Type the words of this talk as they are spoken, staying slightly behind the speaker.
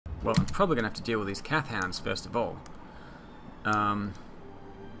Well, I'm probably going to have to deal with these Cath Hounds first of all. I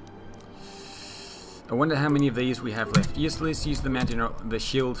wonder how many of these we have left. Yes, let's use the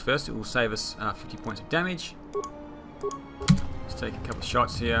shield first. It will save us 50 points of damage. Let's take a couple of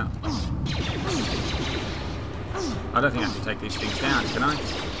shots here. I don't think I can take these things down, can I?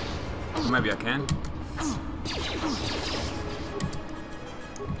 Or maybe I can.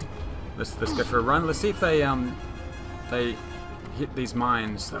 Let's go for a run. Let's see if they hit these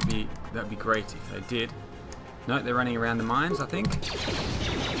mines. That'd be great if they did. No, they're running around the mines, I think.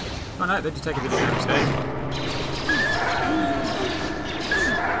 Oh no, they did take a bit of damage there.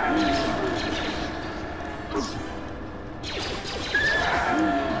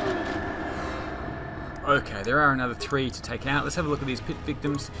 Okay, there are another 3 to take out. Let's have a look at these pit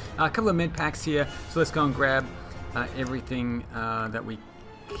victims. A couple of med packs here, so let's go and grab everything that we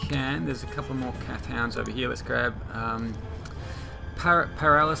can. There's a couple more Cath Hounds over here. Let's grab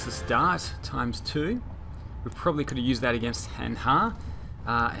Paralysis Dart ×2. We probably could have used that against Hanha.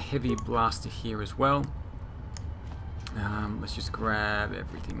 A heavy blaster here as well. Let's just grab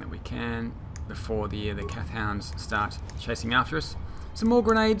everything that we can before the Cath Hounds start chasing after us. Some more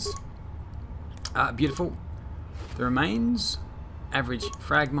grenades. Beautiful. The remains, average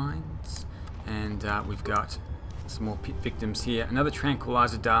frag mines, and we've got some more pit victims here. Another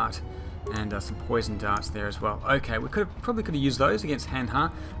tranquilizer dart and some poison darts there as well. Okay, we probably could have used those against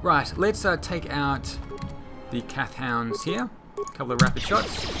Hanha. Right, let's take out the Cath Hounds here. A couple of rapid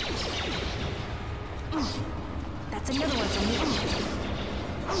shots. That's another one for me.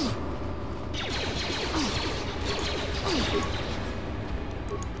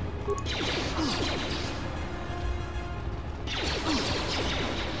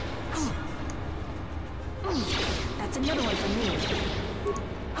 That's another one for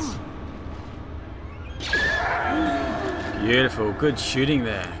me. Beautiful, good shooting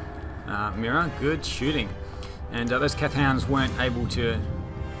there, Mira. Good shooting. And those Cath Hounds weren't able to.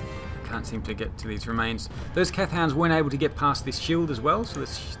 I can't seem to get to these remains. Those Cath Hounds weren't able to get past this shield as well, so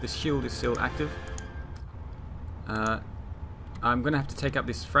this shield is still active. I'm going to have to take up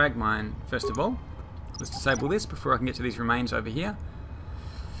this frag mine first of all. Let's disable this before I can get to these remains over here.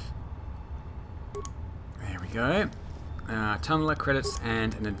 There we go. Tunneler credits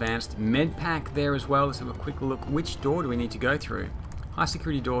and an advanced med pack there as well. Let's have a quick look. Which door do we need to go through? High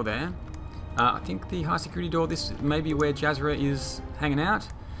security door there. I think the high security door, this may be where Jasra is hanging out,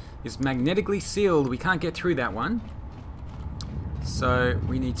 is magnetically sealed. We can't get through that one. So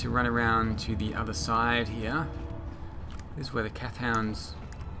we need to run around to the other side here. This is where the Cath Hounds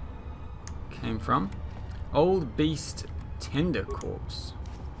came from. Old Beast Tender Corpse.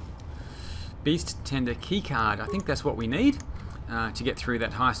 Beast Tender keycard. I think that's what we need to get through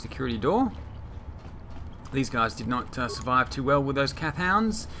that high security door. These guys did not survive too well with those Cath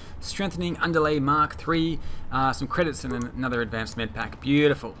Hounds. Strengthening Underlay Mark III. Some credits and another advanced med pack.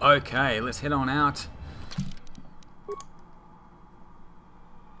 Beautiful. Okay, let's head on out.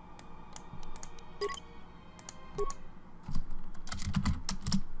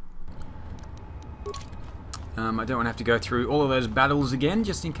 I don't want to have to go through all of those battles again,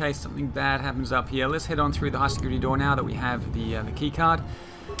 just in case something bad happens up here. Let's head on through the high security door now that we have the key card.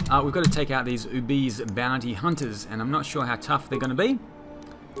 We've got to take out these Ubese bounty hunters, and I'm not sure how tough they're going to be.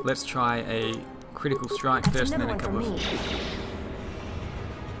 Let's try a critical strike first, and then a couple of...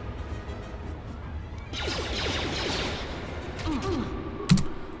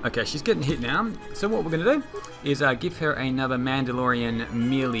 Okay, she's getting hit now. So what we're going to do is give her another Mandalorian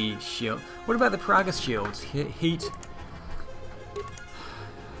melee shield. What about the Praga shields? Heat.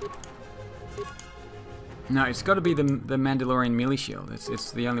 No, it's got to be the Mandalorian melee shield.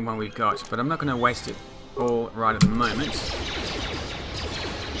 It's the only one we've got, but I'm not going to waste it all right at the moment.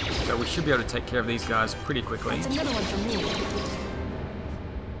 So we should be able to take care of these guys pretty quickly. That's another one for me.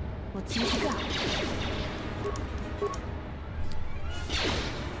 Let's see what you got.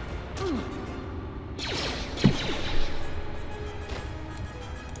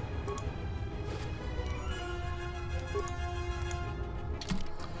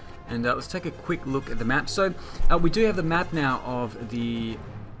 And let's take a quick look at the map. So we do have the map now of the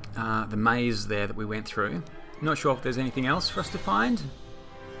maze there that we went through. Not sure if there's anything else for us to find.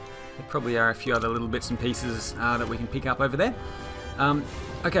 There probably are a few other little bits and pieces that we can pick up over there.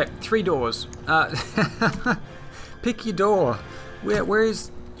 Okay, 3 doors. Pick your door. Where is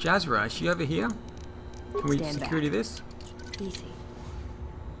Jasra? Is she over here? Can we security this? Easy.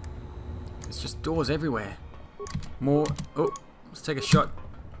 There's just doors everywhere. More. Oh, let's take a shot.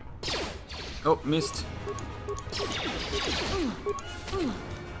 Oh, missed.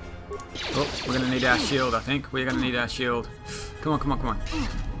 Oh, we're going to need our shield, I think. We're going to need our shield. Come on, come on, come on.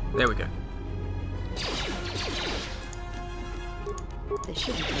 There we go. This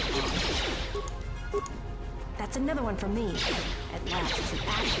shouldn't take long. That's another one for me. At last, it's an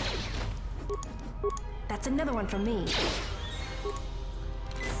action. That's another one for me.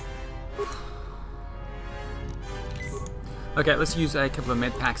 Okay, let's use a couple of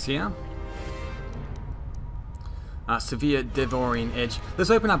med packs here. Severe devouring edge. Let's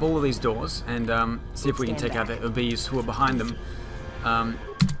open up all of these doors and see if we can take out the Ubese who are behind them.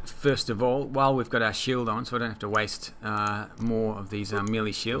 First of all, while we've got our shield on, so I don't have to waste more of these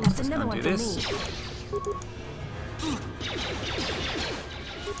melee shields. Let's go and do this.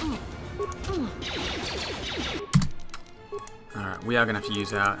 Alright, we are going to have to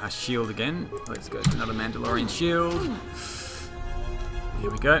use our shield again. Let's go to another Mandalorian shield.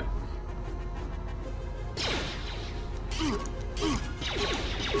 Here we go.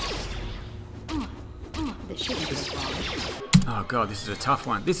 Oh god, this is a tough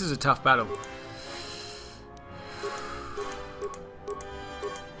one. This is a tough battle.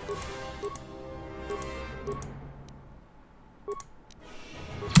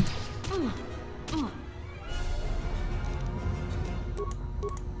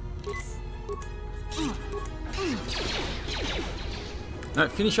 No,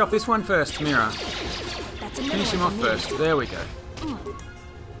 finish off this one first, Mira. Finish him off first. There we go.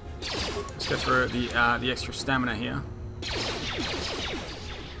 Let's go for the extra stamina here.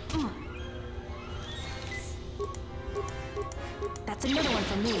 That's another one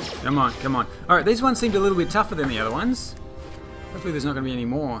for me. Come on, come on. Alright, these ones seemed a little bit tougher than the other ones. Hopefully there's not going to be any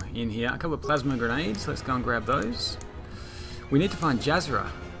more in here. A couple of plasma grenades. Let's go and grab those. We need to find Jasra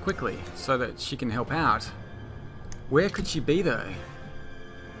quickly so that she can help out. Where could she be though?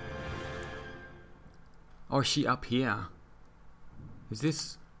 Or is she up here? Is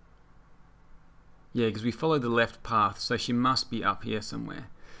this... Yeah, because we followed the left path, so she must be up here somewhere.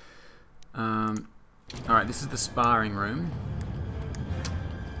 Alright, this is the sparring room.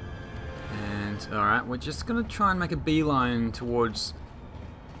 And, alright, we're just going to try and make a beeline towards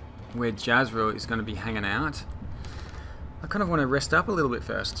where Jasra is going to be hanging out. I kind of want to rest up a little bit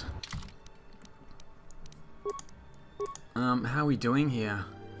first. How are we doing here?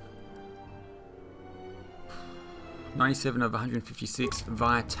 97 of 156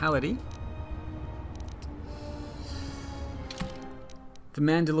 vitality. The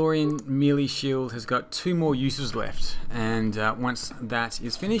Mandalorian melee shield has got 2 more uses left, and once that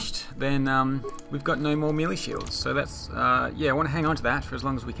is finished, then we've got no more melee shields. So that's, yeah, I want to hang on to that for as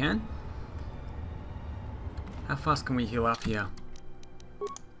long as we can. How fast can we heal up here?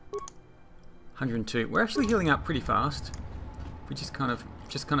 102. We're actually healing up pretty fast. We just kind of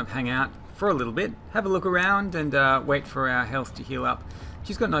hang out for a little bit, have a look around, and wait for our health to heal up.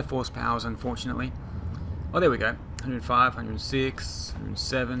 She's got no force powers, unfortunately. Oh, there we go. 105, 106,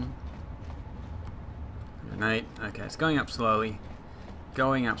 107, 108. Okay, it's going up slowly.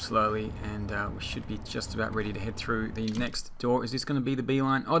 Going up slowly, and we should be just about ready to head through the next door. Is this going to be the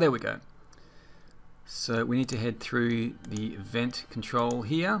beeline? Oh, there we go. So we need to head through the vent control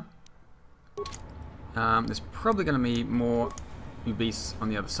here. There's probably going to be more Ubese on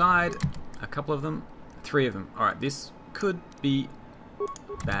the other side. A couple of them. 3 of them. Alright, this could be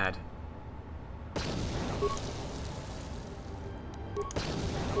bad.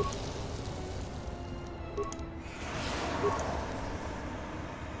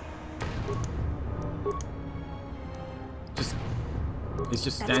 He's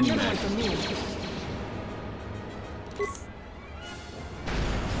just standing there.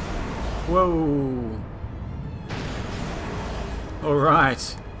 Whoa!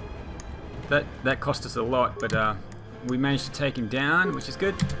 Alright. That cost us a lot, but we managed to take him down, which is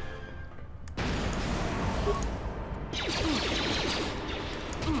good.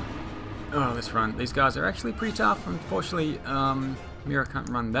 Oh, let's run. These guys are actually pretty tough. Unfortunately, Mira can't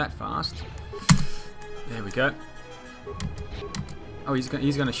run that fast. There we go. Oh, he's going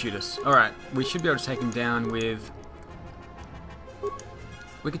to shoot us. Alright, we should be able to take him down with...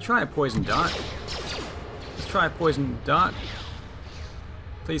 We could try a poison dart. Let's try a poison dart.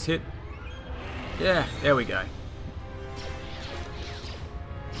 Please hit. Yeah, there we go.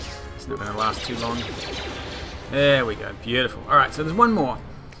 It's not going to last too long. There we go. Beautiful. Alright, so there's one more.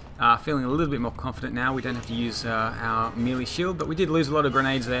 Feeling a little bit more confident now. We don't have to use our melee shield, but we did lose a lot of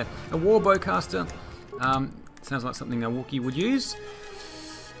grenades there. A war bowcaster. Sounds like something a Wookiee would use.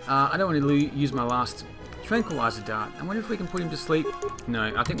 I don't want to use my last tranquilizer dart. I wonder if we can put him to sleep.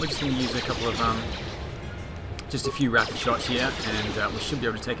 No, I think we're just going to use a couple of, just a few rapid shots here, and we should be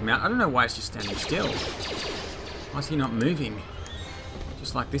able to take him out. I don't know why it's just standing still. Why is he not moving?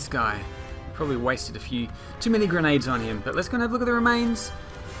 Just like this guy. Probably wasted a few, too many grenades on him. But let's go and have a look at the remains.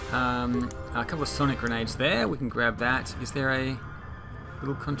 A couple of sonic grenades there. We can grab that. Is there a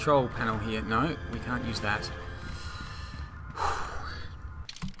little control panel here? No, we can't use that.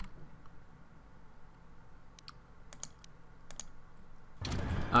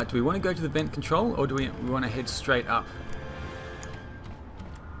 Do we want to go to the vent control, or do we want to head straight up?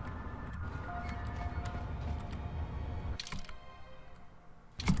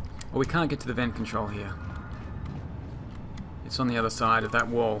 Well, we can't get to the vent control here. It's on the other side of that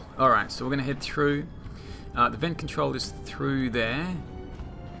wall. Alright, so we're going to head through. The vent control is through there.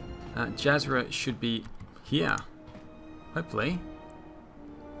 Jasra should be here. Hopefully.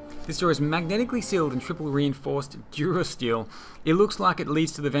 This door is magnetically sealed and triple reinforced Durasteel. It looks like it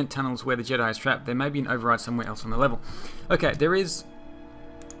leads to the vent tunnels where the Jedi is trapped. There may be an override somewhere else on the level. Okay, there is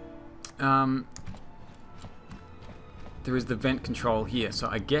the vent control here, so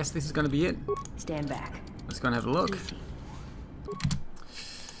I guess this is going to be it. Stand back. Let's go and have a look.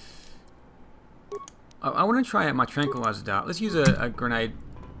 I want to try out my tranquilizer dart. Let's use a grenade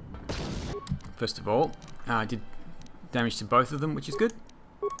first of all. Did damage to both of them, which is good.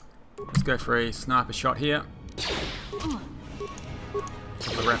 Let's go for a sniper shot here.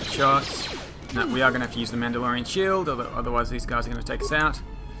 Couple of rapid shots. No, we are going to have to use the Mandalorian shield, otherwise these guys are going to take us out.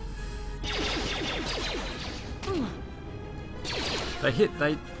 They hit,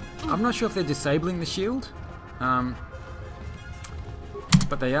 I'm not sure if they're disabling the shield. But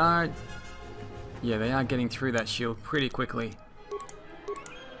they are, yeah, they are getting through that shield pretty quickly.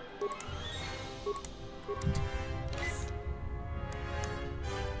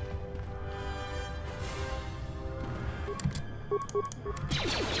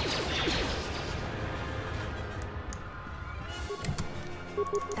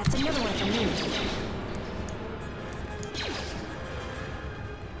 That's another one for me.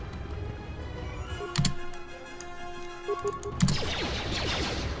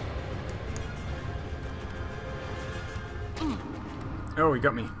 Oh, he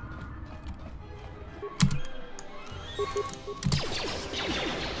got me.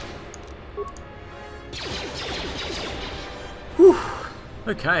 Whew.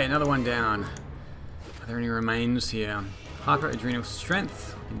 Okay, another one down. Are there any remains here? Hyper-adrenal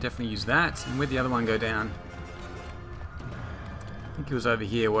strength. We can definitely use that. And where'd the other one go down? I think he was over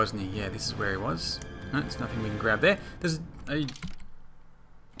here, wasn't he? Yeah, this is where he was. No, there's nothing we can grab there. There's a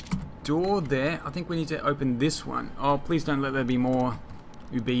door there. I think we need to open this one. Oh, please don't let there be more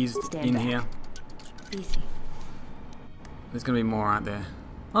Ubese in here. Easy. There's going to be more, aren't there?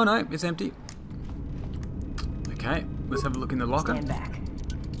 Oh no, it's empty. Okay, let's have a look in the locker. Stand back.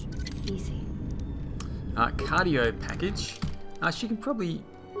 Easy. Cardio package. She can probably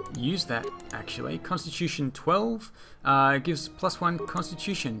use that actually. Constitution 12 gives +1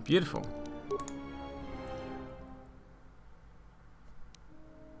 Constitution. Beautiful.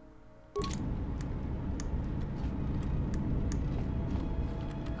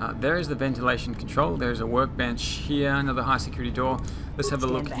 There is the ventilation control. There is a workbench here, another high security door. Let's have a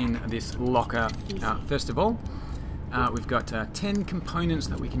look in this locker. First of all, we've got 10 components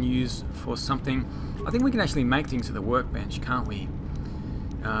that we can use for something. I think we can actually make things at the workbench, can't we?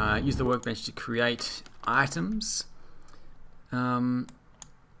 Use the workbench to create items.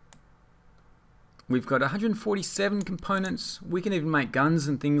 We've got 147 components. We can even make guns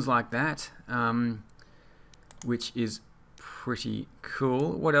and things like that, which is pretty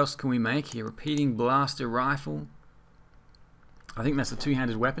cool. What else can we make here? Repeating blaster rifle. I think that's a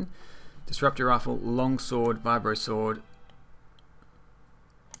two-handed weapon. Disruptor rifle, long sword, vibro sword,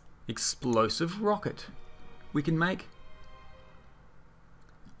 explosive rocket. We can make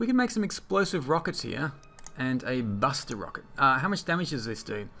some explosive rockets here, and a buster rocket. How much damage does this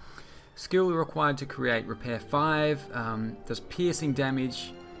do? Skill required to create. Repair 5. Does piercing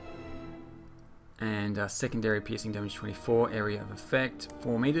damage. And secondary piercing damage 24. Area of effect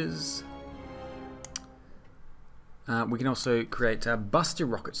 4 meters. We can also create buster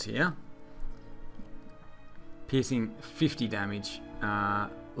rockets here. Piercing 50 damage.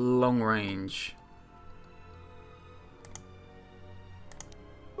 Long range.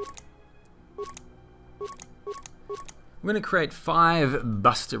 We're going to create 5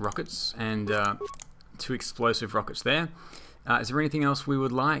 buster rockets and 2 explosive rockets there. Is there anything else we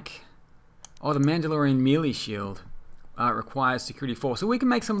would like? Oh, the Mandalorian melee shield requires security 4. So we can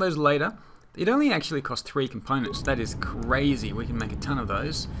make some of those later. It only actually costs 3 components. That is crazy. We can make a ton of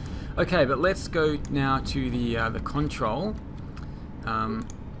those. Okay, but let's go now to the control.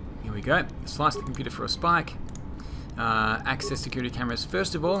 Here we go. Slice the computer for a spike. Access security cameras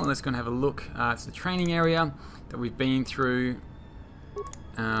first of all, and let's go and have a look. It's the training area that we've been through.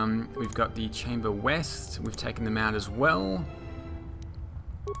 We've got the chamber west. We've taken them out as well.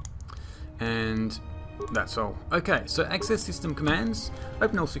 And that's all. Okay, so access system commands.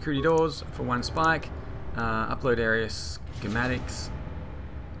 Open all security doors for 1 spike. Upload area schematics.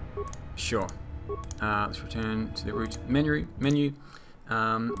 Sure. Let's return to the root menu.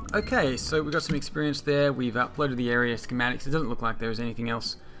 Okay, so we've got some experience there. We've uploaded the area schematics. It doesn't look like there's anything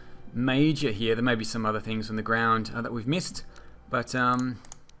else major here. There may be some other things on the ground that we've missed, but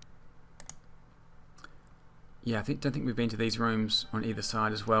yeah, I don't think we've been to these rooms on either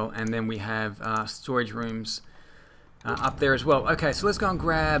side as well. And then we have storage rooms up there as well. Okay, so let's go and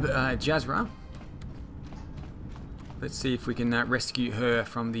grab Jasra. Let's see if we can rescue her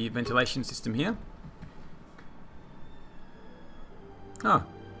from the ventilation system here. Oh,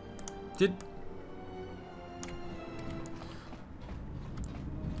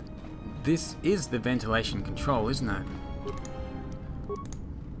 this is the ventilation control, isn't it?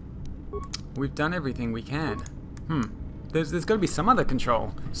 We've done everything we can. There's got to be some other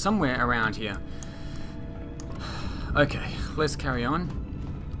control somewhere around here. Okay, let's carry on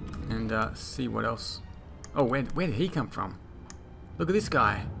and see what else. Oh, where did he come from? Look at this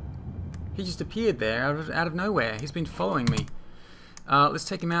guy. He just appeared there out of nowhere. He's been following me. Let's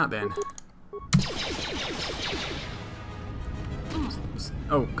take him out then.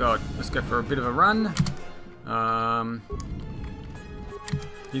 Oh god, let's go for a bit of a run.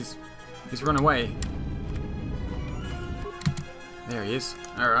 He's run away. There he is.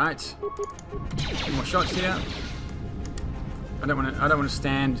 All right. Two more shots here. I don't want to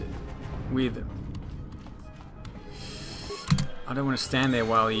stand with. I don't want to stand there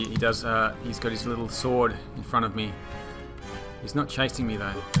while he does. He's got his little sword in front of me. He's not chasing me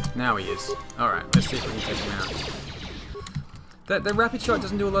though. Now he is. All right. Let's see if we can take him out. The rapid shot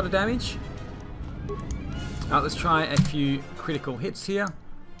doesn't do a lot of damage. Let's try a few critical hits here.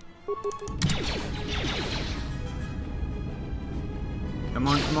 Come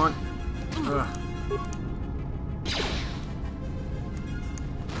on, come on. Ugh.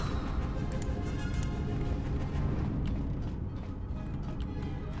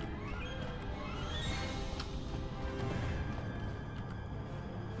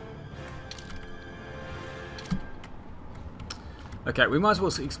 Okay, we might as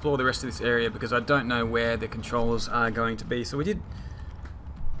well explore the rest of this area because I don't know where the controls are going to be. So we did...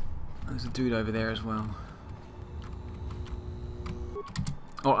 There's a dude over there as well.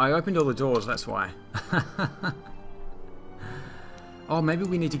 Oh, I opened all the doors, that's why. Oh, maybe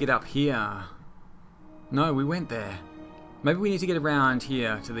we need to get up here. No, we went there. Maybe we need to get around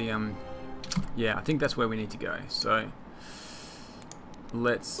here to the... Yeah, I think that's where we need to go. So,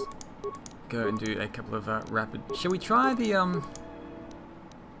 let's go and do a couple of rapid... Shall we try the...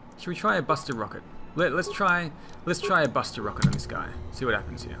 Should we try a buster rocket? Let's try a buster rocket on this guy. See what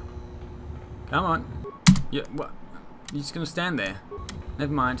happens here. Come on. Yeah, what? You're just gonna stand there.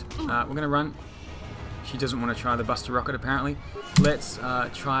 Never mind. We're gonna run. She doesn't want to try the buster rocket apparently. Let's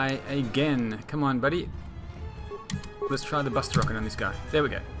try again. Come on, buddy. Let's try the buster rocket on this guy. There we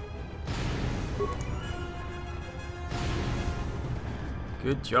go.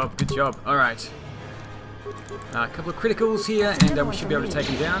 Good job, good job. All right. A couple of criticals here, and we should be able to take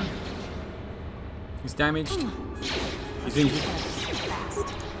him down. He's damaged. He's injured.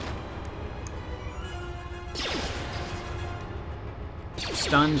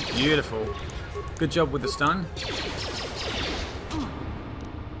 Stunned. Beautiful. Good job with the stun.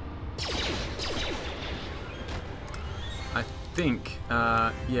 I think,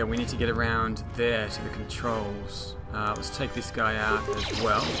 yeah, we need to get around there to the controls. Let's take this guy out as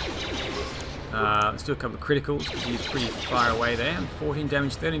well. Let's do a couple of criticals because he's pretty far away there. 14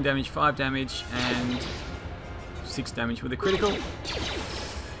 damage, 13 damage, 5 damage, and 6 damage with a critical.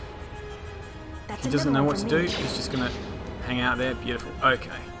 He doesn't know what to do. He's just going to hang out there. Beautiful. Okay.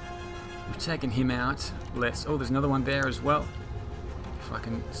 We've taken him out. Let's... Oh, there's another one there as well. If I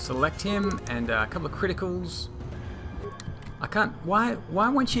can select him and a couple of criticals. I can't... Why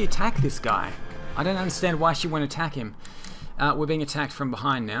won't she attack this guy? I don't understand why she won't attack him. We're being attacked from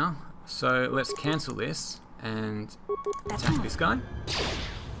behind now. So let's cancel this and attack this guy.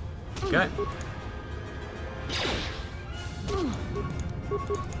 Okay.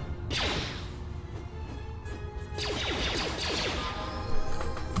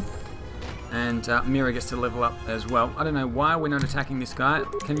 And Mira gets to level up as well. I don't know why we're not attacking this guy.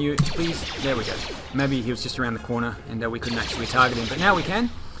 Can you please? There we go. Maybe he was just around the corner and we couldn't actually target him, but now we can.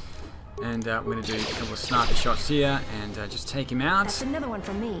 And we're going to do a couple of sniper shots here and just take him out. That's another one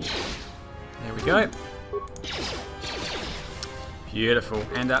for me. There we go. Beautiful.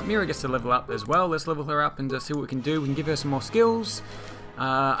 And Mira gets to level up as well. Let's level her up and see what we can do. We can give her some more skills.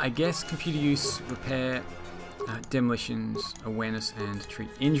 I guess computer use, repair, Demolitions, awareness, and treat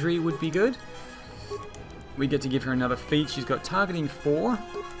injury would be good. We get to give her another feat. She's got targeting 4,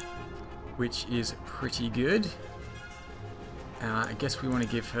 which is pretty good. I guess we want to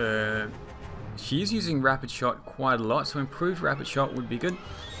give her... She is using rapid shot quite a lot, so improved rapid shot would be good.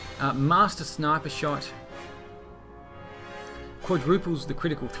 Master sniper shot quadruples the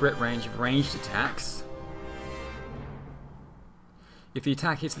critical threat range of ranged attacks. If the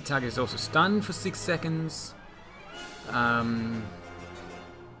attack hits, the target is also stunned for 6 seconds.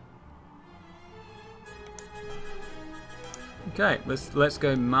 Okay, let's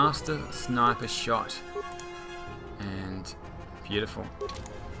go Master Sniper Shot. And beautiful.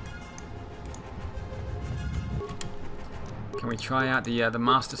 Can we try out the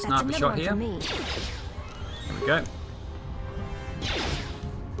Master Sniper Shot here? There we go.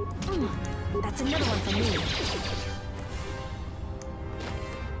 That's another one for me.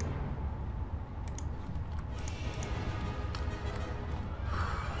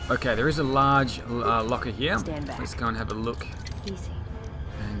 Okay, there is a large locker here. Let's go and have a look. Easy.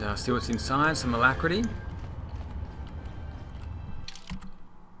 And see what's inside. Some alacrity.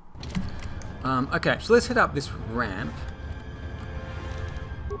 Okay, so let's head up this ramp.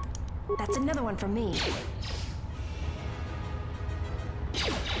 That's another one for me.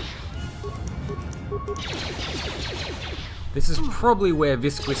 This is probably where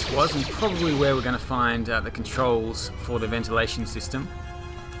Visquis was, and probably where we're going to find the controls for the ventilation system.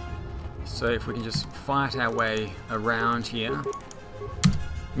 So if we can just fight our way around here.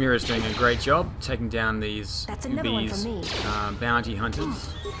 Mira's doing a great job taking down these Ubese bounty hunters.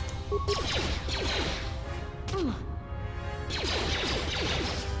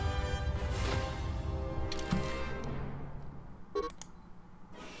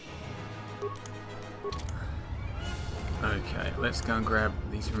 Okay, let's go and grab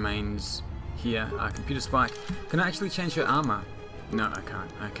these remains here. Computer spike. Can I actually change her armor? No, I can't.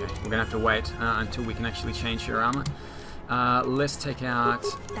 Okay, we're gonna have to wait until we can actually change her armor. Let's take out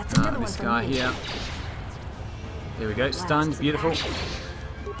this guy here. There we go. Stunned. Beautiful.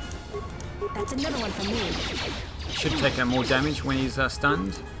 That's another one for me. Should take out more damage when he's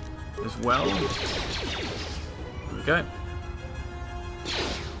stunned as well. There we go.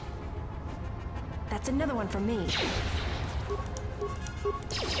 That's another one for me.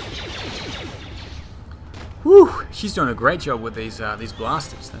 Whew, she's doing a great job with these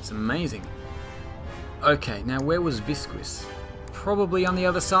blasters. That's amazing. Okay, now where was Visquis? Probably on the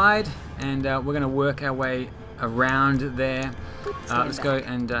other side, and we're going to work our way around there. Let's go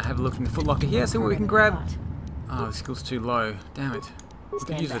and have a look in the footlocker here, see what we can grab. Oh, the skill's too low. Damn it. We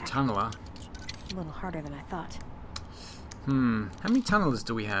could use a tunneler. A little harder than I thought. How many tunnelers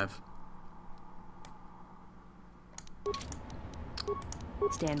do we have?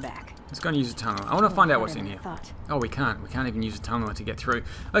 Stand back. Let's go and use a tunneler. I want to find out what's in here. Oh, we can't. We can't even use a tunneler to get through.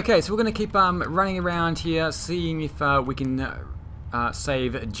 Okay, so we're going to keep running around here, seeing if we can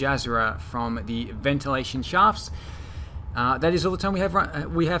save Jasra from the ventilation shafts. That is all the time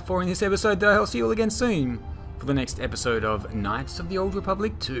we have for in this episode, though. I'll see you all again soon for the next episode of Knights of the Old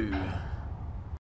Republic 2.